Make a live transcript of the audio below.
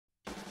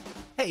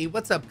Hey,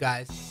 what's up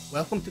guys?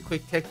 Welcome to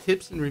Quick Tech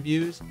Tips and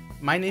Reviews.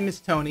 My name is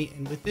Tony,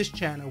 and with this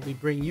channel we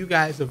bring you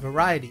guys a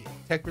variety of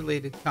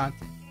tech-related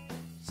content.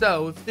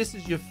 So if this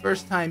is your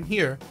first time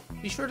here,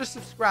 be sure to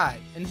subscribe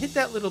and hit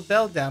that little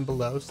bell down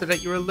below so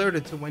that you're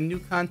alerted to when new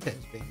content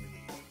is being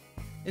released.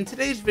 In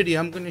today's video,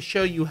 I'm going to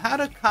show you how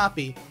to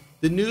copy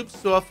the NOOBS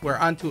software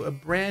onto a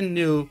brand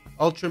new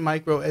ultra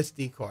micro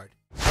SD card.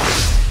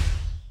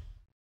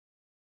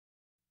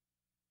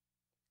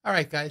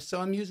 Alright guys,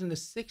 so I'm using a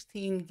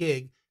 16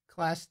 gig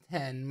Class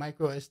 10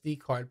 micro SD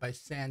card by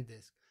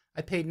SanDisk.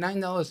 I paid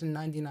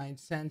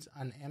 $9.99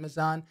 on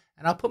Amazon,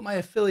 and I'll put my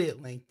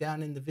affiliate link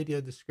down in the video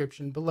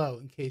description below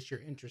in case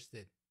you're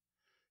interested.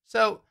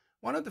 So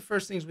one of the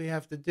first things we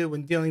have to do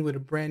when dealing with a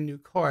brand new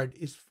card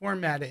is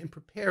format it and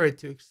prepare it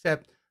to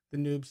accept the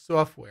NOOBS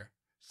software.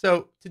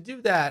 So to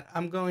do that,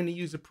 I'm going to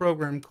use a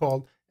program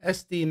called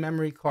SD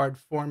Memory Card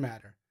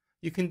Formatter.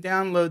 You can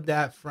download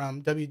that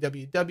from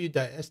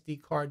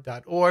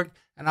www.sdcard.org,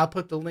 and I'll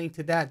put the link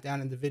to that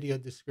down in the video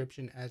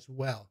description as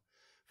well.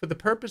 For the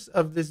purpose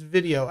of this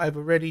video, I've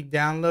already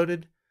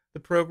downloaded the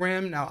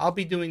program. Now, I'll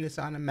be doing this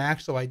on a Mac,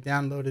 so I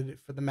downloaded it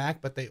for the Mac,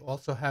 but they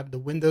also have the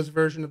Windows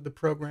version of the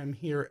program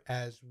here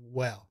as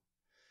well.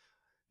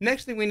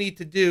 Next thing we need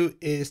to do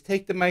is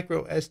take the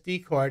micro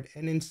SD card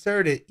and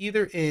insert it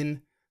either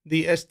in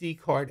the SD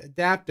card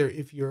adapter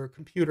if your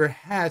computer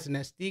has an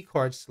SD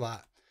card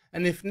slot,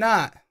 and if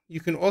not, you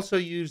can also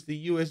use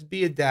the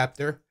USB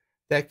adapter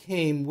that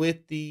came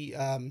with the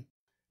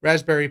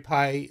Raspberry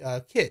Pi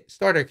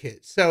starter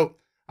kit. So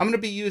I'm going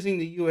to be using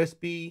the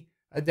USB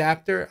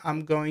adapter.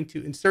 I'm going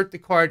to insert the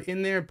card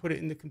in there, put it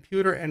in the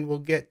computer, and we'll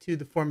get to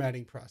the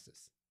formatting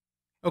process.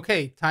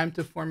 Okay, time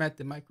to format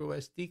the micro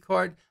SD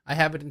card. I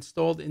have it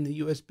installed in the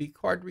USB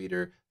card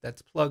reader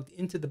that's plugged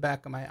into the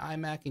back of my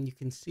iMac, and you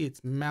can see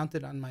it's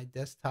mounted on my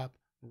desktop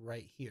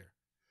right here.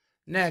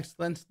 Next,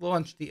 let's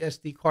launch the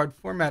SD card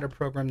formatter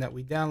program that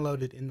we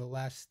downloaded in the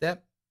last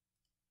step.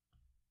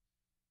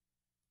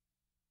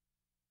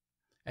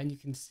 And you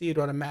can see it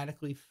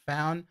automatically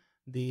found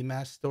the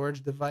mass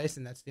storage device,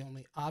 and that's the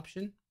only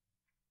option.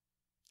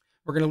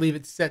 We're going to leave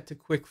it set to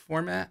quick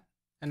format,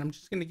 and I'm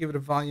just going to give it a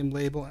volume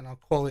label, and I'll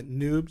call it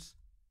NOOBS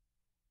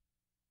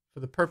for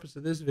the purpose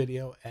of this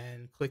video,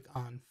 and click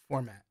on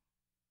format.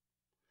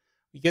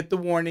 You get the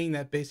warning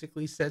that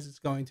basically says it's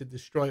going to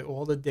destroy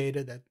all the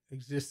data that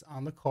exists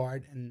on the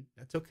card, and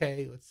that's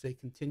okay. Let's say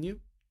continue.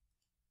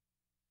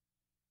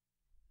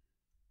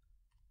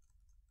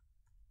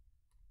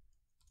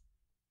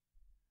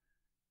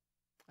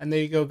 And there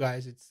you go,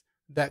 guys. It's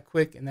that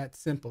quick and that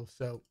simple.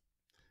 So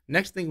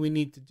next thing we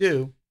need to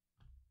do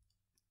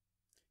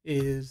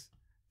is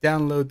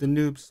download the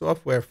NOOBS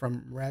software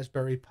from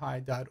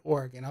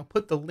raspberrypi.org, and I'll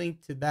put the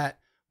link to that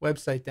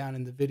website down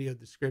in the video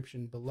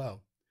description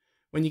below.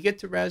 When you get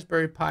to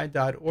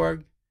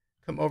raspberrypi.org,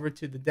 come over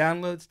to the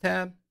Downloads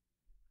tab,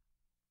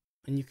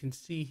 and you can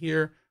see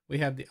here we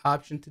have the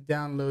option to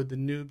download the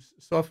NOOBS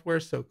software,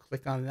 so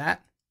click on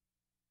that.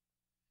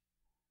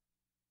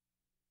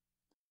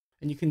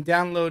 And you can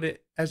download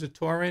it as a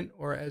torrent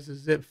or as a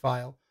zip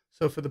file.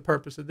 So for the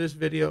purpose of this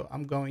video,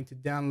 I'm going to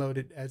download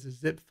it as a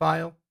zip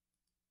file.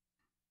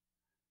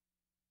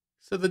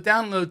 So the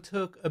download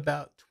took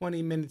about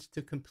 20 minutes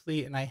to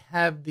complete, and I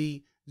have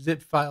the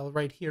zip file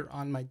right here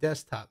on my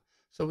desktop.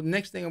 So the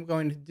next thing I'm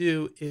going to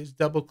do is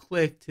double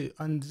click to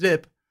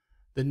unzip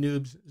the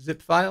NOOBS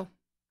zip file.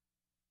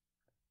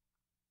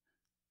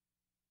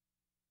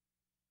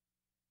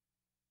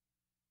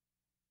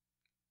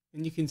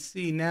 And you can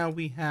see now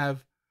we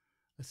have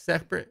a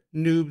separate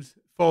NOOBS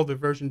folder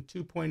version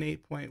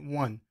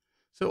 2.8.1.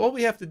 So all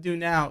we have to do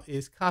now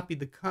is copy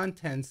the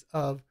contents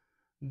of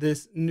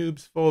this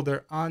NOOBS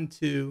folder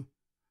onto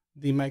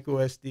the micro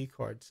SD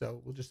card.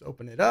 So we'll just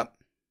open it up.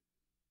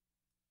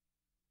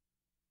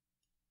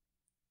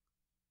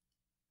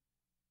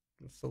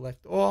 We'll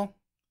select all,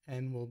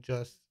 and we'll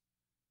just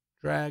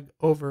drag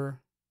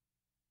over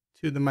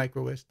to the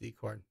micro SD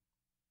card.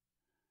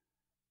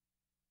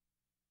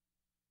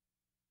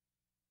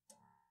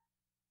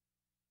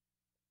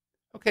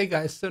 Okay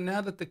guys, so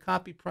now that the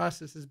copy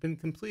process has been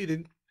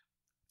completed,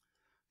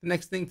 the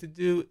next thing to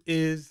do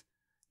is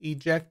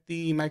eject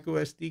the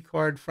micro SD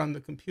card from the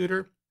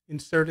computer,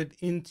 insert it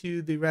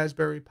into the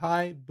Raspberry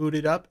Pi, boot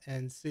it up,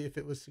 and see if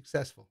it was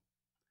successful.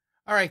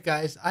 Alright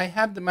guys, I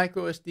have the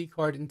micro SD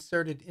card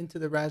inserted into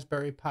the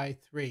Raspberry Pi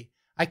 3.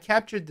 I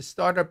captured the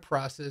startup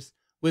process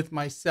with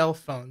my cell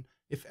phone.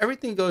 If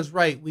everything goes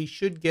right, we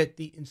should get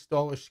the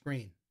installer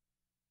screen.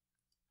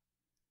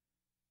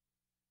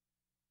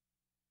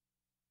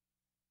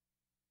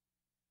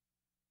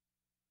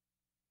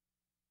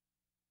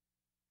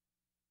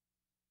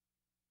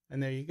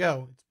 And there you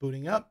go, it's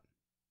booting up.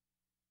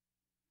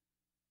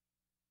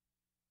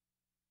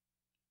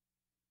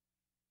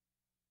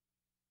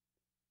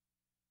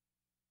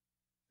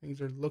 Things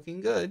are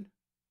looking good.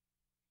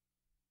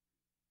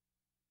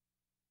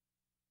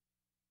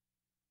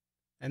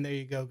 And there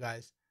you go,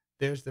 guys.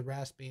 There's the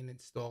Raspbian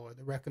installer,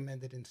 the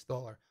recommended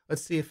installer.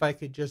 Let's see if I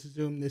could just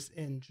zoom this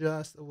in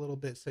just a little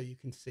bit so you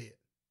can see it.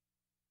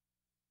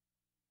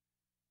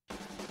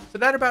 So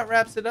that about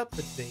wraps it up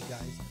for today,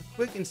 guys. A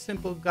quick and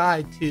simple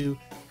guide to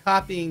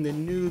copying the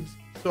NOOBS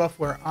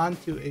software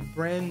onto a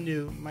brand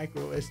new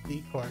micro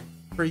SD card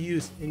for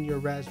use in your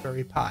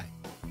Raspberry Pi.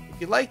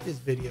 If you like this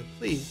video,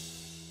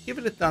 please give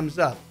it a thumbs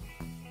up.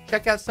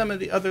 Check out some of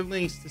the other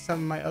links to some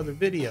of my other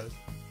videos.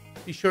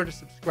 Be sure to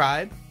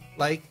subscribe,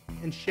 like,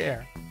 and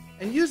share,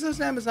 and use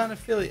those Amazon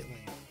affiliate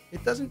links.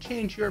 It doesn't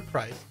change your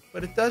price,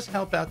 but it does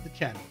help out the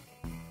channel.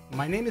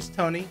 My name is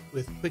Tony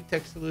with Quick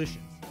Tech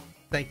Solutions.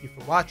 Thank you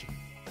for watching.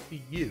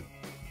 See you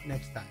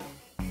next time.